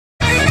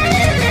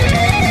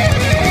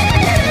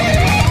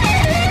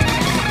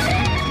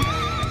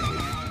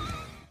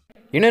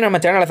இன்னும் நம்ம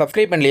சேனலை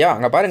சப்ஸ்கிரைப் பண்ணலையா?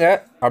 அங்கே பாருங்கள்,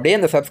 அப்படியே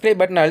அந்த சப்ஸ்கிரைப்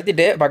பட்டனை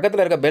அழுத்திட்டு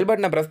பக்கத்தில் இருக்க பெல்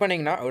பட்டனை ப்ரெஸ்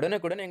பண்ணிங்கன்னா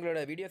உடனுக்குடன் எங்களோட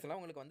வீடியோஸ் எல்லாம்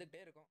உங்களுக்கு வந்துகிட்டே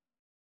இருக்கும்.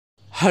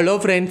 Hello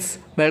friends,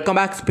 welcome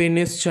back Spain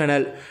news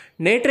channel.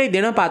 நேற்றைய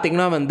தினம்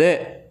பார்த்திங்கன்னா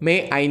மே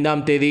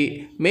 5ஆம் தேதி.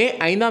 மே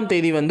 5ஆம்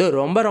தேதி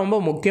ரொம்ப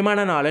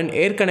முக்கியமான நாளுன்னு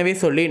ஏற்கனவே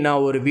சொல்லி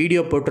நான் ஒரு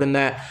வீடியோ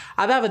போட்டிருந்தேன்.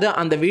 அதாவது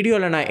அந்த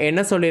வீடியோவில் நான்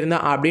என்ன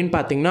சொல்லியிருந்தேன் அப்படின்னு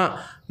பார்த்திங்கன்னா,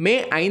 மே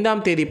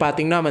 5ஆம் தேதி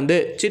பார்த்திங்கன்னா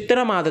சித்திர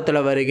மாதத்தில்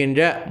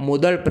வருகின்ற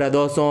முதல்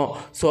பிரதோஷம்.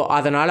 ஸோ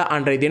அதனால்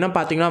அன்றைய தினம்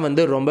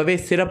பார்த்திங்கன்னா ரொம்பவே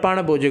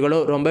சிறப்பான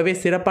பூஜைகளும் ரொம்பவே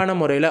சிறப்பான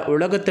முறையில்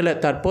உலகத்தில்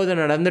தற்போது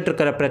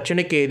நடந்துட்டுருக்கிற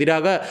பிரச்சனைக்கு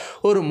எதிராக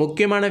ஒரு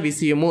முக்கியமான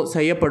விஷயமும்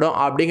செய்யப்படும்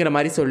அப்படிங்கிற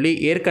மாதிரி சொல்லி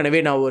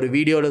ஏற்கனவே நான் ஒரு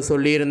வீடியோவில்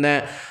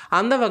சொல்லியிருந்தேன்.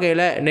 அந்த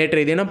வகையில்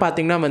நேற்றைய தினம்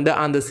பார்த்திங்கன்னா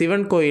அந்த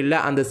சிவன்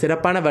கோயிலில் அந்த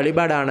சிறப்பான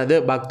வழிபாடானது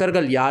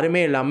பக்தர்கள்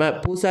யாருமே இல்லாமல்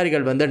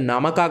பூசாரிகள்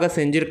நமக்காக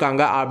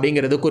செஞ்சுருக்காங்க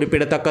அப்படிங்கிறது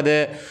குறிப்பிடத்தக்கது.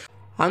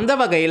 அந்த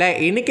வகையில்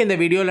இன்றைக்கி இந்த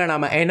வீடியோவில்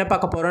நாம் என்ன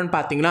பார்க்க போகிறோன்னு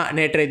பார்த்தீங்கன்னா,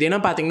 நேற்றைய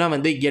தினம்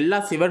பார்த்திங்கன்னா எல்லா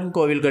சிவன்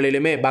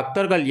கோவில்களிலுமே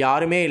பக்தர்கள்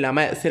யாருமே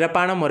இல்லாமல்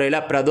சிறப்பான முறையில்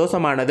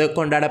பிரதோஷமானது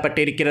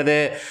கொண்டாடப்பட்டிருக்கிறது.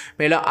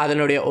 மேலும்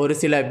அதனுடைய ஒரு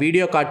சில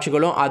வீடியோ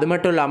காட்சிகளும் அது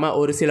மட்டும் இல்லாமல்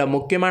ஒரு சில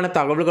முக்கியமான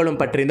தகவல்களும்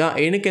பற்றி தான்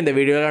இன்றைக்கி இந்த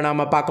வீடியோவில்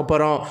நாம் பார்க்க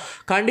போகிறோம்.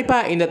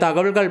 கண்டிப்பாக இந்த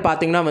தகவல்கள்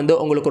பார்த்திங்கன்னா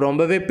உங்களுக்கு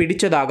ரொம்பவே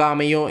பிடிச்சதாக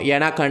அமையும்.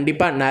 ஏன்னா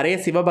கண்டிப்பாக நிறைய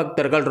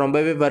சிவபக்தர்கள்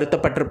ரொம்பவே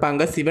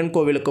வருத்தப்பட்டிருப்பாங்க, சிவன்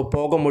கோவிலுக்கு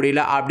போக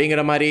முடியல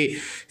அப்படிங்கிற மாதிரி.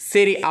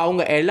 சரி,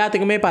 அவங்க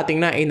எல்லாத்துக்குமே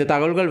பார்த்திங்கன்னா இந்த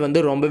தகவல்கள்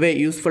ரொம்பவே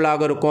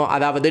யூஸ்ஃபுல்லாக இருக்கும்.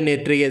 அதாவது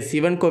நேற்றைய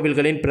சிவன்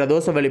கோவில்களின்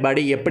பிரதோஷ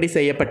வழிபாடு எப்படி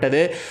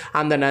செய்யப்பட்டது,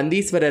 அந்த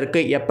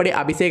நந்தீஸ்வரருக்கு எப்படி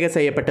அபிஷேகம்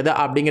செய்யப்பட்டது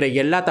அப்படிங்கிற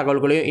எல்லா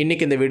தகவல்களையும்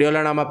இன்றைக்கி இந்த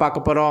வீடியோவில் நாம்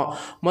பார்க்க போகிறோம்.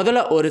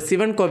 முதல்ல ஒரு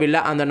சிவன்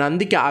கோவிலில் அந்த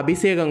நந்திக்கு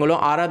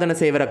அபிஷேகங்களும் ஆராதனை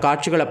செய்கிற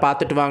காட்சிகளை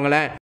பார்த்துட்டு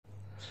வாங்களேன்.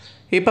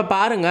 இப்போ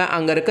பாருங்கள்,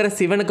 அங்கே இருக்கிற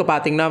சிவனுக்கு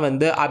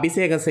பார்த்திங்கன்னா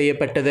அபிஷேகம்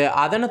செய்யப்பட்டது.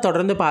 அதனை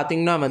தொடர்ந்து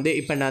பார்த்திங்கன்னா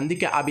இப்போ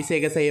நந்திக்கு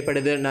அபிஷேகம்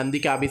செய்யப்படுது.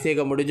 நந்திக்கு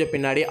அபிஷேகம் முடிஞ்ச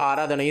பின்னாடி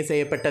ஆராதனையும்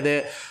செய்யப்பட்டது.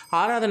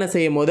 ஆராதனை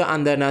செய்யும் போது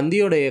அந்த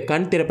நந்தியோடைய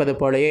கண் திறப்பது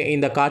போலவே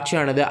இந்த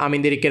காட்சியானது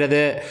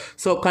அமைந்திருக்கிறது.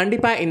 ஸோ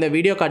கண்டிப்பாக இந்த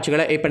வீடியோ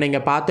காட்சிகளை இப்போ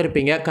நீங்கள்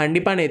பார்த்துருப்பீங்க.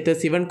 கண்டிப்பாக நேற்று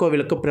சிவன்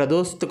கோவிலுக்கு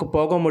பிரதோஷத்துக்கு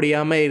போக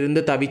முடியாமல்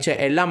இருந்து தவிச்ச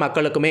எல்லா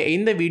மக்களுக்குமே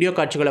இந்த வீடியோ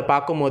காட்சிகளை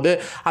பார்க்கும்போது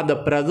அந்த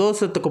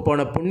பிரதோஷத்துக்கு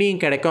போன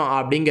புண்ணியம் கிடைக்கும்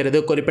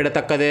அப்படிங்கிறது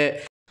குறிப்பிடத்தக்கது.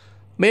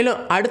 மேலும்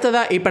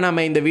அடுத்ததாக இப்போ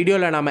நம்ம இந்த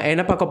வீடியோவில் நம்ம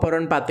என்ன பார்க்க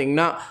போகிறோன்னு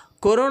பார்த்தீங்கன்னா,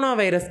 கொரோனா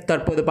வைரஸ்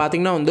தற்போது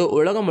பார்த்திங்கன்னா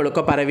உலகம்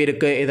முழுக்க பரவி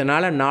இருக்குது.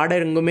 இதனால்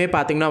நாடெங்குமே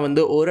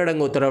பார்த்திங்கன்னா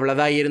ஊரடங்கு உத்தரவில்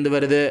தான் இருந்து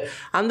வருது.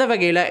 அந்த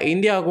வகையில்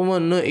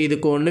இந்தியாவுக்கும்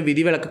இதுக்கு ஒன்றும்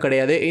விதிவிலக்கு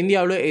கிடையாது.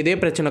 இந்தியாவில் இதே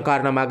பிரச்சனை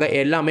காரணமாக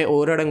எல்லாமே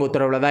ஊரடங்கு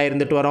உத்தரவில் தான்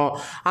இருந்துட்டு வரோம்.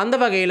 அந்த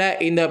வகையில்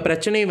இந்த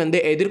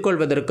பிரச்சனையை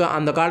எதிர்கொள்வதற்கு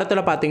அந்த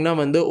காலத்தில்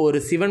பார்த்திங்கன்னா ஒரு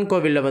சிவன்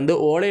கோவிலில்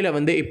ஓலையில்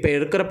இப்போ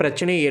இருக்கிற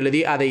பிரச்சனையை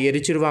எழுதி அதை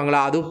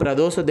எரிச்சிருவாங்களாம். அதுவும்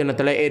பிரதோஷ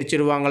தினத்தில்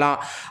எரிச்சிருவாங்களாம்.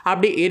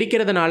 அப்படி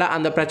எரிக்கிறதுனால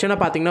அந்த பிரச்சனை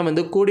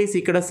பார்த்திங்கன்னா கூடி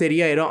சீக்கிரம்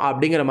சரியாயிரும்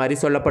அப்படிங்கிற மாதிரி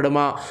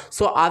சொல்லப்படுமா.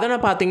 ஸோ அதனை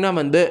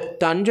பார்த்திங்கன்னா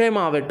தஞ்சை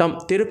மாவட்டம்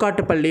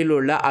திருக்காட்டுப்பள்ளியில்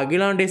உள்ள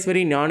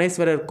அகிலாண்டேஸ்வரி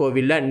ஞானேஸ்வரர்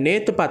கோவிலில்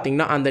நேற்று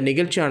பார்த்திங்கன்னா அந்த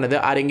நிகழ்ச்சியானது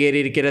அரங்கேறி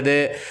இருக்கிறது.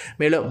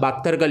 மேலும்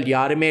பக்தர்கள்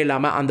யாருமே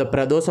இல்லாமல் அந்த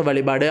பிரதோஷ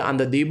வழிபாடு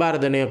அந்த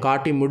தீபாராதனையை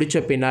காட்டி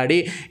முடித்த பின்னாடி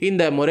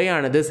இந்த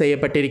முறையானது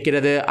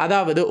செய்யப்பட்டிருக்கிறது.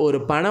 அதாவது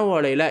ஒரு பண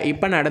ஓலையில்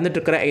இப்போ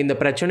நடந்துட்டுருக்கிற இந்த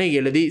பிரச்சனை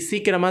எழுதி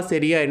சீக்கிரமாக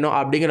சரியாயிடணும்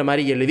அப்படிங்கிற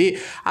மாதிரி எழுதி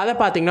அதை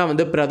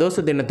பார்த்திங்கன்னா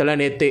பிரதோஷ தினத்தில்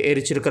நேற்று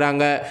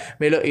எரிச்சிருக்கிறாங்க.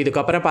 மேலும்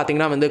இதுக்கப்புறம்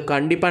பார்த்திங்கன்னா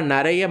கண்டிப்பாக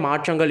நிறைய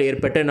மாற்றங்கள்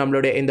ஏற்பட்டு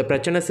நம்மளுடைய இந்த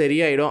பிரச்சனை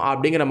சரியாயிடும்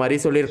அப்படிங்கிற மாதிரி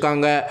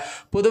சொல்லியிருக்காங்க.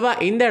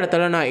 பொதுவாக இந்த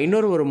இடத்துல நான்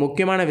இன்னொரு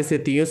முக்கியமான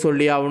விஷயத்தையும்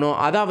சொல்லி ஆகணும்.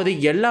 அதாவது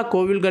எல்லா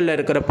கோவில்களில்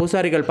இருக்கிற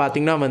பூசாரிகள்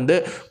பார்த்திங்கன்னா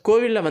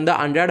கோவிலில்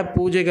அன்றாட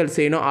பூஜைகள்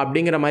செய்யணும்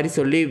அப்படிங்கிற மாதிரி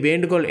சொல்லி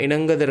வேண்டுகோள்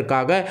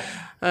இணங்குவதற்காக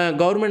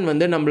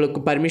கவர்மெண்ட் நம்மளுக்கு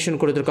பர்மிஷன்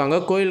கொடுத்துருக்காங்க.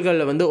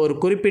 கோயில்களில் ஒரு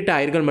குறிப்பிட்ட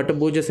ஐயர்கள் மட்டும்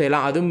பூஜை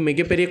செய்யலாம், அதுவும்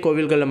மிகப்பெரிய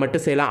கோவில்களில்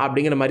மட்டும் செய்யலாம்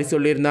அப்படிங்கிற மாதிரி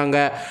சொல்லியிருந்தாங்க.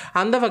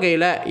 அந்த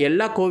வகையில்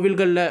எல்லா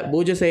கோவில்களில்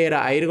பூஜை செய்கிற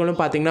ஐயர்களும்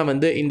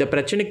பார்த்திங்கன்னா இந்த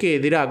பிரச்சனைக்கு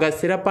எதிராக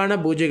சிறப்பான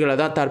பூஜைகளை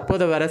தான்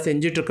தற்போது வர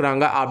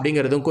செஞ்சிட்ருக்குறாங்க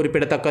அப்படிங்கிறதும்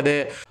குறிப்பிடத்தக்கது.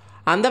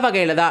 அந்த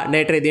வகையில் தான்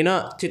நேற்றைய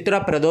தினம்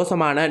சித்திர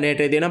பிரதோஷமான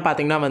நேற்றைய தினம்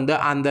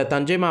பார்த்திங்கன்னா அந்த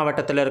தஞ்சை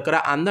மாவட்டத்தில் இருக்கிற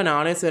அந்த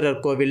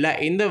ஞானேஸ்வரர் கோவிலில்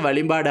இந்த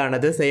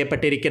வழிபாடானது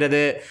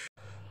செய்யப்பட்டிருக்கிறது.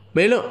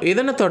 மேலும்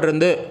இதனை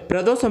தொடர்ந்து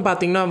பிரதோஷம்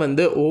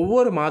பார்த்திங்கன்னா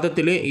ஒவ்வொரு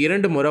மாதத்திலையும்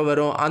 2 முறை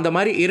வரும். அந்த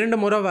மாதிரி 2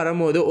 முறை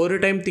வரும்போது ஒரு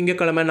டைம்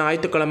திங்கக்கிழமை,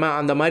 ஞாயிற்றுக்கிழமை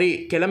அந்த மாதிரி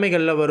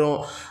கிழமைகளில் வரும்.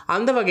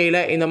 அந்த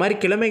வகையில் இந்த மாதிரி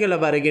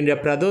கிழமைகளில் வருகின்ற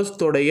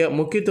பிரதோஷத்துடைய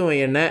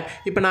முக்கியத்துவம் என்ன,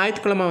 இப்போ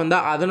ஞாயிற்றுக்கிழமை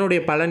வந்தால்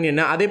அதனுடைய பலன்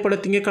என்ன, அதே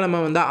போல்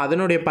திங்கக்கிழமை வந்தால்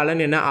அதனுடைய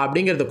பலன் என்ன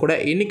அப்படிங்கிறது கூட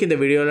இன்றைக்கி இந்த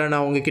வீடியோவில்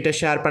நான் உங்ககிட்ட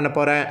ஷேர் பண்ண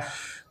போகிறேன்.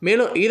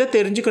 மேலும் இதை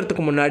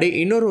தெரிஞ்சுக்கிறதுக்கு முன்னாடி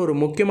இன்னொரு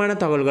முக்கியமான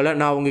தகவல்களை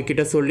நான்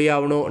உங்ககிட்ட சொல்லி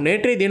ஆகணும்.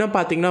 நேற்றைய தினம்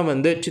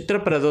பார்த்திங்கன்னா சித்திர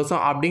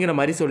பிரதோஷம் அப்படிங்கிற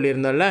மாதிரி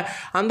சொல்லியிருந்தால,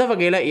 அந்த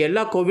வகையில்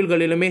எல்லா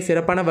கோவில்களிலுமே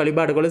சிறப்பான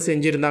வழிபாடுகளும்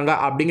செஞ்சுருந்தாங்க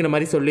அப்படிங்கிற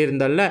மாதிரி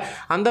சொல்லியிருந்தால,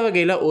 அந்த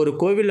வகையில் ஒரு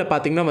கோவிலில்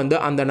பார்த்திங்கன்னா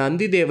அந்த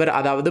நந்தி தேவர்,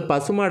 அதாவது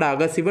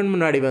பசுமாடாக சிவன்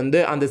முன்னாடி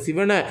அந்த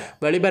சிவனை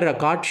வழிபடுற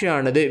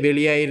காட்சியானது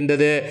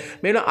வெளியாகிருந்தது.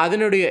 மேலும்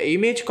அதனுடைய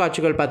இமேஜ்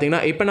காட்சிகள்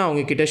பார்த்திங்கன்னா இப்போ நான்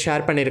உங்ககிட்ட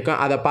ஷேர்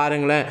பண்ணியிருக்கேன், அதை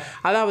பாருங்களேன்.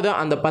 அதாவது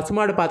அந்த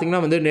பசுமாடு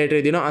பார்த்திங்கன்னா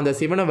நேற்றைய தினம் அந்த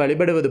சிவனை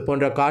வழிபடுவது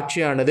போன்ற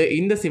காட்சியானது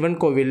இந்த சிவன்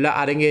கோவிலில்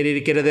அரங்கேறி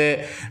இருக்கிறது.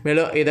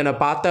 மேலும் இதனை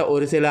பார்த்த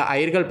ஒரு சில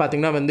ஐயர்கள்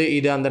பார்த்திங்கன்னா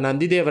இது அந்த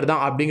நந்திதேவர்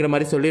தான் அப்படிங்கிற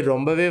மாதிரி சொல்லி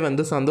ரொம்பவே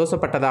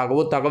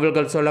சந்தோஷப்பட்டதாகவும்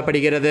தகவல்கள்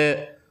சொல்லப்படுகிறது.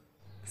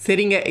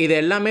 சரிங்க, இது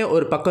எல்லாமே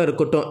ஒரு பக்கம்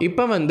இருக்கட்டும்.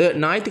 இப்போ வந்து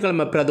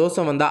ஞாயிற்றுக்கிழமை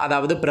பிரதோஷம் வந்தால்,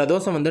 அதாவது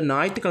பிரதோஷம் வந்து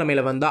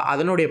ஞாயிற்றுக்கிழமையில் வந்தால்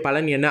அதனுடைய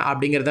பலன் என்ன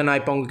அப்படிங்கிறத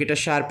நான் இப்போ உங்ககிட்ட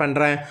ஷேர்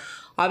பண்ணுறேன்.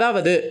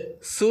 அதாவது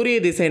சூரிய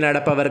திசை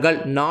நடப்பவர்கள்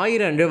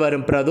ஞாயிறு அன்று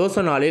வரும்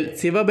பிரதோஷ நாளில்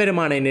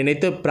சிவபெருமானை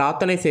நினைத்து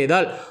பிரார்த்தனை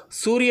செய்தால்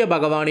சூரிய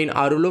பகவானின்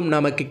அருளும்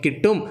நமக்கு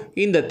கிட்டும்.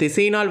 இந்த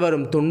திசையினால்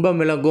வரும் துன்பம்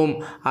விலகும்.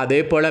 அதே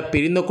போல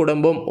பிரிந்த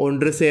குடும்பம்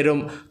ஒன்று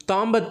சேரும்,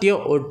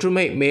 தாம்பத்தியம்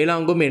ஒற்றுமை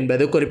மேலாங்கும்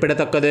என்பது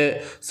குறிப்பிடத்தக்கது.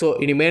 ஸோ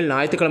இனிமேல்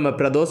ஞாயிற்றுக்கிழமை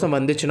பிரதோஷம்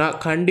வந்துச்சுன்னா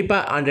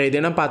கண்டிப்பாக அன்றைய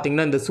தினம்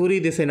பார்த்திங்கன்னா இந்த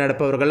சூரிய திசை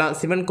நடப்பவர்கள்லாம்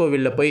சிவன்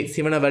கோவிலில் போய்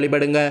சிவனை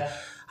வழிபடுங்க.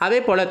 அதே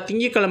போல்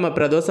திங்கட்கிழமை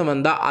பிரதோஷம்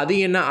வந்தால் அது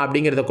என்ன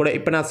அப்படிங்கிறத கூட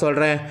இப்போ நான்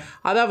சொல்கிறேன்.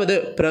 அதாவது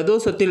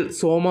பிரதோஷத்தில்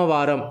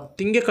சோமவாரம்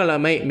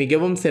திங்கட்கிழமை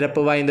மிகவும்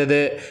சிறப்பு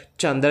வாய்ந்தது.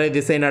 சந்திர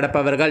திசை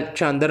நடப்பவர்கள்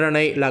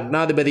சந்திரனை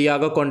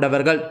லக்னாதிபதியாக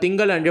கொண்டவர்கள்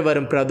திங்கள் அன்று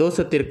வரும்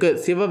பிரதோஷத்திற்கு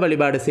சிவ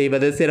வழிபாடு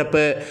செய்வது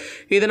சிறப்பு.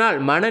 இதனால்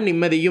மன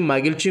நிம்மதியும்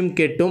மகிழ்ச்சியும்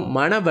கெட்டும்,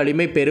 மன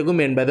வலிமை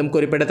பெருகும் என்பதும்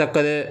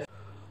குறிப்பிடத்தக்கது.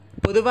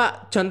 பொதுவாக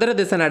சந்திர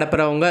திசை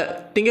நடப்புகிறவங்க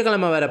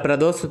திங்கக்கிழமை வர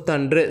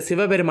பிரதோஷத்தன்று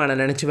சிவபெருமானை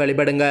நினச்சி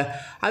வழிபடுங்க.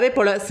 அதே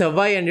போல்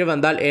செவ்வாய் அன்று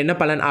வந்தால் என்ன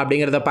பலன்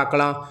அப்படிங்கிறத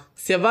பார்க்கலாம்.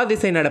 செவ்வாய்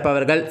திசை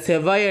நடப்பவர்கள்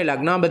செவ்வாயை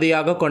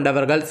லக்னாபதியாக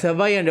கொண்டவர்கள்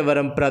செவ்வாய் அன்று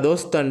வரும்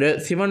பிரதோஷத்தன்று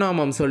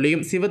சிவநாமம்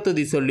சொல்லியும்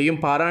சிவத்துதி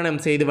சொல்லியும்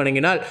பாராயணம் செய்து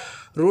வணங்கினால்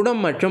ருடம்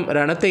மற்றும்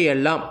ரணத்தை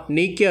எல்லாம்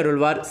நீக்கி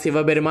அருள்வார்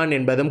சிவபெருமான்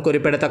என்பதும்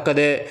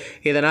குறிப்பிடத்தக்கது.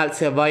 இதனால்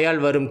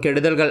செவ்வாயால் வரும்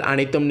கெடுதல்கள்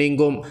அனைத்தும்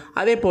நீங்கும்.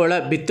 அதே போல்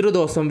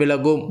பித்ருதோஷம்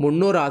விலகும்,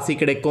 முன்னோர் ஆசி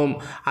கிடைக்கும்.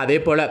 அதே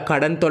போல்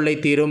கடன் தொல்லை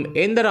தீரும்.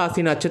 எந்த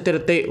ராசி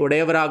நட்சத்திரத்தை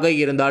உடையவராக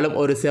இருந்தாலும்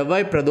ஒரு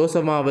செவ்வாய்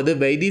பிரதோஷமாவது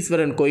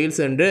வைத்தீஸ்வரன் கோயில்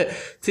சென்று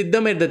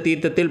சித்தமிர்த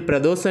தீர்த்தத்தில்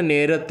பிரதோஷ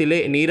நேரத்திலே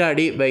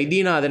நீராடி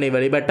வைத்தியநாதனை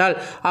வழிபட்டால்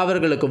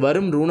அவர்களுக்கு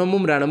வரும்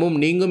ருணமும் ரணமும்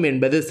நீங்கும்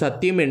என்பது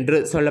சத்தியம் என்று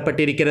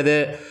சொல்லப்பட்டிருக்கிறது.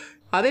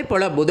 அதே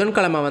போல்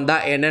புதன்கிழமை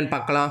வந்தால் என்னன்னு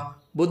பார்க்கலாம்.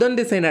 புதன்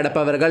திசை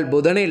நடப்பவர்கள்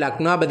புதனை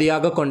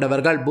லக்னாபதியாக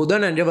கொண்டவர்கள்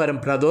புதன் அன்று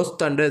வரும்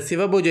பிரதோஷத்தன்று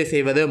சிவபூஜை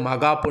செய்வது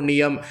மகா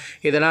புண்ணியம்.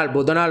 இதனால்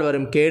புதனால்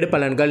வரும் கேடு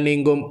பலன்கள்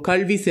நீங்கும்,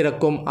 கல்வி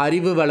சிறக்கும்,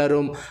 அறிவு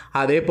வளரும்.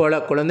 அதே போல்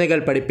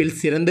குழந்தைகள் படிப்பில்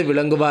சிறந்து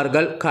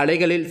விளங்குவார்கள்,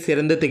 கலைகளில்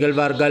சிறந்து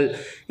திகழ்வார்கள்.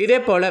 இதே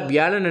போல்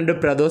வியாழன் அன்று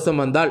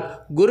பிரதோஷம் வந்தால்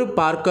குரு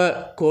பார்க்க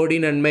கோடி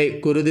நன்மை.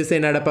 குரு திசை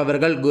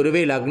நடப்பவர்கள்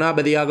குருவை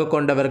லக்னாபதியாக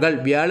கொண்டவர்கள்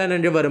வியாழன்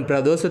அன்று வரும்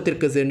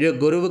பிரதோஷத்திற்கு சென்று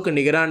குருவுக்கு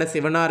நிகரான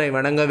சிவனாரை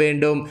வணங்க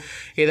வேண்டும்.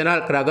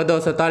 இதனால்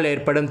கிரகதோஷத்தால்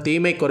ஏற்படும் தீமை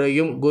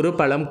குறையும், குரு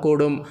பலம்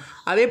கூடும்.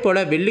 அதே போல்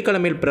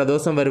வெள்ளிக்கிழமையில்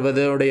பிரதோஷம்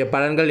வருவதோடைய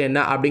பலன்கள் என்ன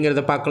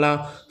அப்படிங்கிறத பார்க்கலாம்.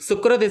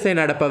 சுக்கிர திசை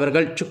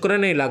நடப்பவர்கள்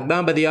சுக்கிரனை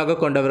லக்னாபதியாக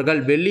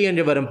கொண்டவர்கள் வெள்ளி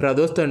என்று வரும்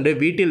பிரதோஷத்தன்று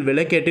வீட்டில்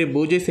விளக்கேற்றி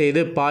பூஜை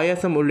செய்து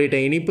பாயாசம் உள்ளிட்ட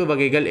இனிப்பு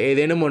வகைகள்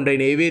ஏதேனும் ஒன்றை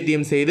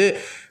நைவேத்தியம் செய்து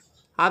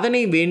அதனை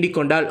வேண்டிக்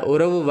கொண்டால்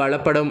உறவு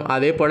வளப்படும்.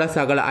 அதே போல்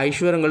சகல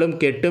ஐஸ்வர்யங்களும்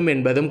கெட்டும்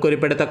என்பதும்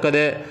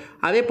குறிப்பிடத்தக்கது.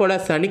 அதே போல்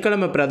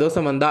சனிக்கிழமை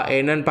பிரதோஷம் வந்தால்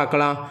என்னன்னு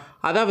பார்க்கலாம்.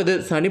 அதாவது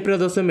சனி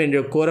பிரதோஷம் என்று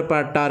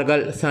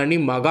கூறப்பட்டார்கள், சனி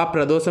மகா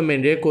பிரதோஷம்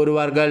என்றே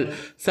கூறுவார்கள்.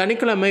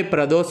 சனிக்கிழமை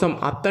பிரதோஷம்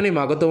அத்தனை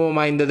மகத்துவம்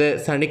வாய்ந்தது.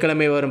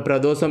 சனிக்கிழமை வரும்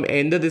பிரதோஷம்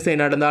எந்த திசை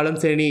நடந்தாலும்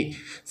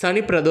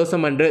சனி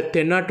பிரதோஷம் அன்று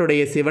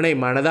தென்னாட்டுடைய சிவனை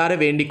மனதார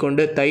வேண்டிக்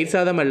கொண்டு தயிர்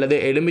சாதம் அல்லது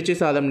எலுமிச்சை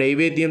சாதம்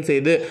நைவேத்தியம்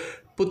செய்து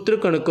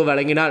புத்திருக்கனுக்கு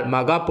வழங்கினால்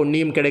மகா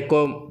புண்ணியம்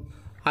கிடைக்கும்.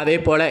 அதே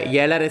போல்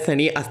ஏழரை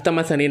சனி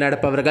அஸ்தம சனி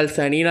நடப்பவர்கள்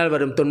சனியினால்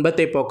வரும்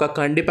துன்பத்தை போக்க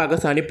கண்டிப்பாக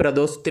சனி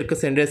பிரதோஷத்திற்கு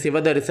சென்று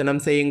சிவ தரிசனம்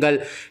செய்யுங்கள்.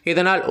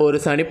 இதனால் ஒரு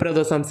சனி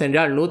பிரதோஷம்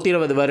சென்றால்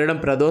 120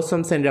 வருடம்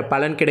பிரதோஷம் சென்ற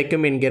பலன்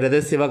கிடைக்கும்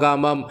என்கிறது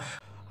சிவகாமம்.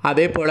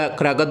 அதே போல்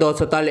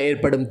கிரகதோஷத்தால்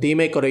ஏற்படும்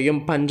தீமை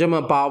குறையும்,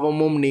 பஞ்சம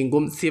பாவமும்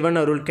நீங்கும்,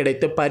 சிவன் அருள்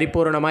கிடைத்து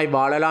பரிபூர்ணமாய்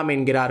வாழலாம்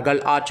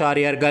என்கிறார்கள்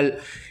ஆச்சாரியர்கள்.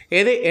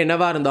 எது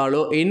என்னவாக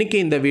இருந்தாலும் இன்றைக்கி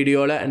இந்த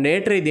வீடியோவில்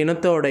நேற்றைய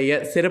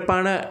தினத்தோடைய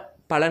சிறப்பான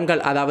பலன்கள்,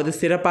 அதாவது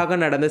சிறப்பாக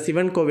நடந்த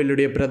சிவன்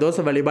கோவிலுடைய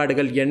பிரதோஷ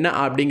வழிபாடுகள் என்ன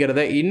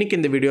அப்படிங்கிறத இன்றைக்கி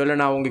இந்த வீடியோவில்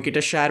நான் உங்ககிட்ட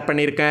ஷேர்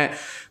பண்ணியிருக்கேன்.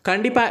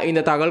 கண்டிப்பாக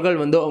இந்த தகவல்கள்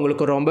வந்து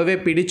உங்களுக்கு ரொம்பவே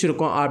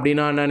பிடிச்சிருக்கும்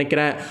அப்படின்னு நான்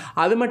நினைக்கிறேன்.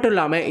 அது மட்டும்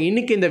இல்லாமல்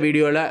இன்றைக்கி இந்த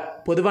வீடியோவில்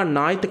பொதுவாக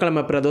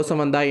ஞாயிற்றுக்கிழமை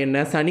பிரதோஷம் வந்தால்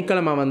என்ன,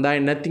 சனிக்கிழமை வந்தால்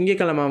என்ன,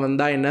 திங்கக்கிழமை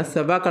வந்தால் என்ன,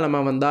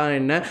 செவ்வாய்க்கிழமை வந்தால்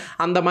என்ன,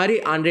 அந்த மாதிரி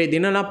அன்றைய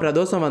தினம்லாம்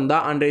பிரதோஷம்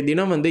வந்தால் அன்றைய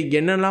தினம் வந்து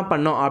என்னெல்லாம்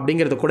பண்ணோம்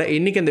அப்படிங்கிறது கூட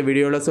இன்றைக்கி இந்த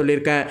வீடியோவில்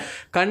சொல்லியிருக்கேன்.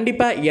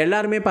 கண்டிப்பாக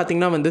எல்லாருமே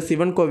பார்த்திங்கன்னா வந்து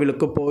சிவன்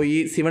கோவிலுக்கு போய்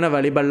சிவனை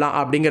வழிபடலாம்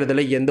அப்படிங்கிறதுல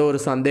எந்த ஒரு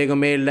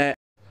சந்தேகமே இல்லை.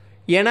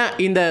 ஏன்னா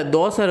இந்த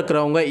தோசை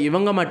இருக்கிறவங்க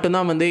இவங்க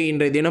மட்டும்தான் வந்து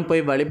இன்றைய தினம்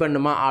போய்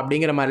வழிபடணுமா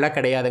அப்படிங்கிற மாதிரிலாம்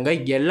கிடையாதுங்க,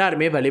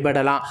 எல்லாருமே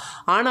வழிபடலாம்.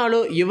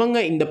 ஆனாலும் இவங்க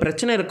இந்த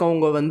பிரச்சனை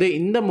இருக்கவங்க வந்து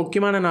இந்த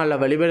முக்கியமான நாளில்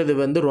வழிபடுறது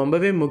வந்து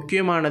ரொம்பவே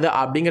முக்கியமானது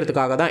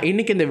அப்படிங்கிறதுக்காக தான்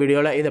இன்றைக்கி இந்த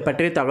வீடியோவில் இதை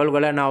பற்றிய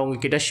தகவல்களை நான்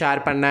உங்ககிட்ட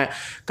ஷேர் பண்ணேன்.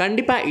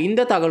 கண்டிப்பாக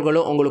இந்த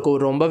தகவல்களும் உங்களுக்கு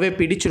ரொம்பவே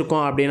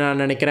பிடிச்சிருக்கும் அப்படின்னு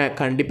நான் நினைக்கிறேன்.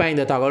 கண்டிப்பாக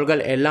இந்த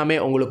தகவல்கள் எல்லாமே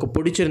உங்களுக்கு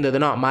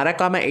பிடிச்சிருந்ததுன்னா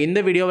மறக்காமல்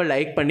இந்த வீடியோவை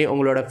லைக் பண்ணி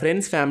உங்களோட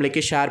ஃப்ரெண்ட்ஸ்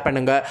ஃபேமிலிக்கு ஷேர்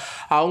பண்ணுங்கள்.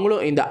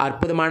 அவங்களும் இந்த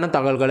அற்புதமான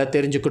தகவல்களை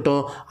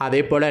தெரிஞ்சுக்கிட்டும். அதே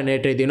போல்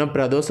நேற்றைய தினம்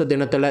பிரதோஷ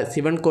தினத்தில்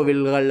சிவன்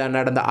கோவில்களில்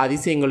நடந்த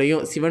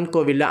அதிசயங்களையும் சிவன்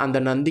கோவிலில் அந்த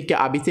நந்திக்கு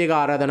அபிஷேக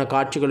ஆராதனை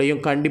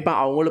காட்சிகளையும்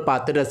கண்டிப்பாக அவங்களும்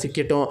பார்த்து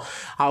ரசிக்கட்டும்.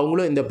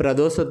 அவங்களும் இந்த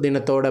பிரதோஷ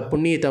தினத்தோட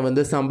புண்ணியத்தை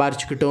வந்து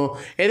சம்பாரிச்சுக்கிட்டும்.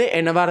 எது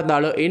என்னவாக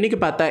இருந்தாலும் இன்றைக்கி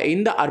பார்த்தா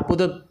இந்த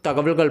அற்புத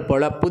தகவல்கள்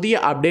போல்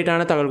புதிய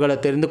அப்டேட்டான தகவல்களை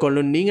தெரிந்து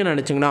கொள்ளணும் நீங்கள்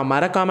நினச்சிங்கன்னா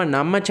மறக்காமல்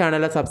நம்ம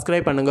சேனலை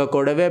சப்ஸ்கிரைப் பண்ணுங்கள்,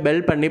 கூடவே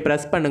பெல் பண்ணி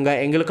ப்ரெஸ் பண்ணுங்கள்.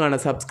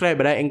 எங்களுக்கான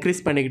சப்ஸ்கிரைபரை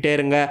இன்க்ரீஸ் பண்ணிக்கிட்டே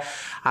இருங்க.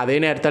 அதே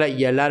நேரத்தில்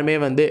எல்லாருமே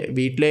வந்து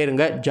வீட்டிலே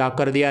இருங்க,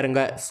 ஜாக்கிரதையாக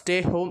இருங்க. Stay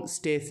home,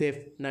 stay safe.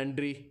 Safe.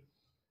 நன்றி.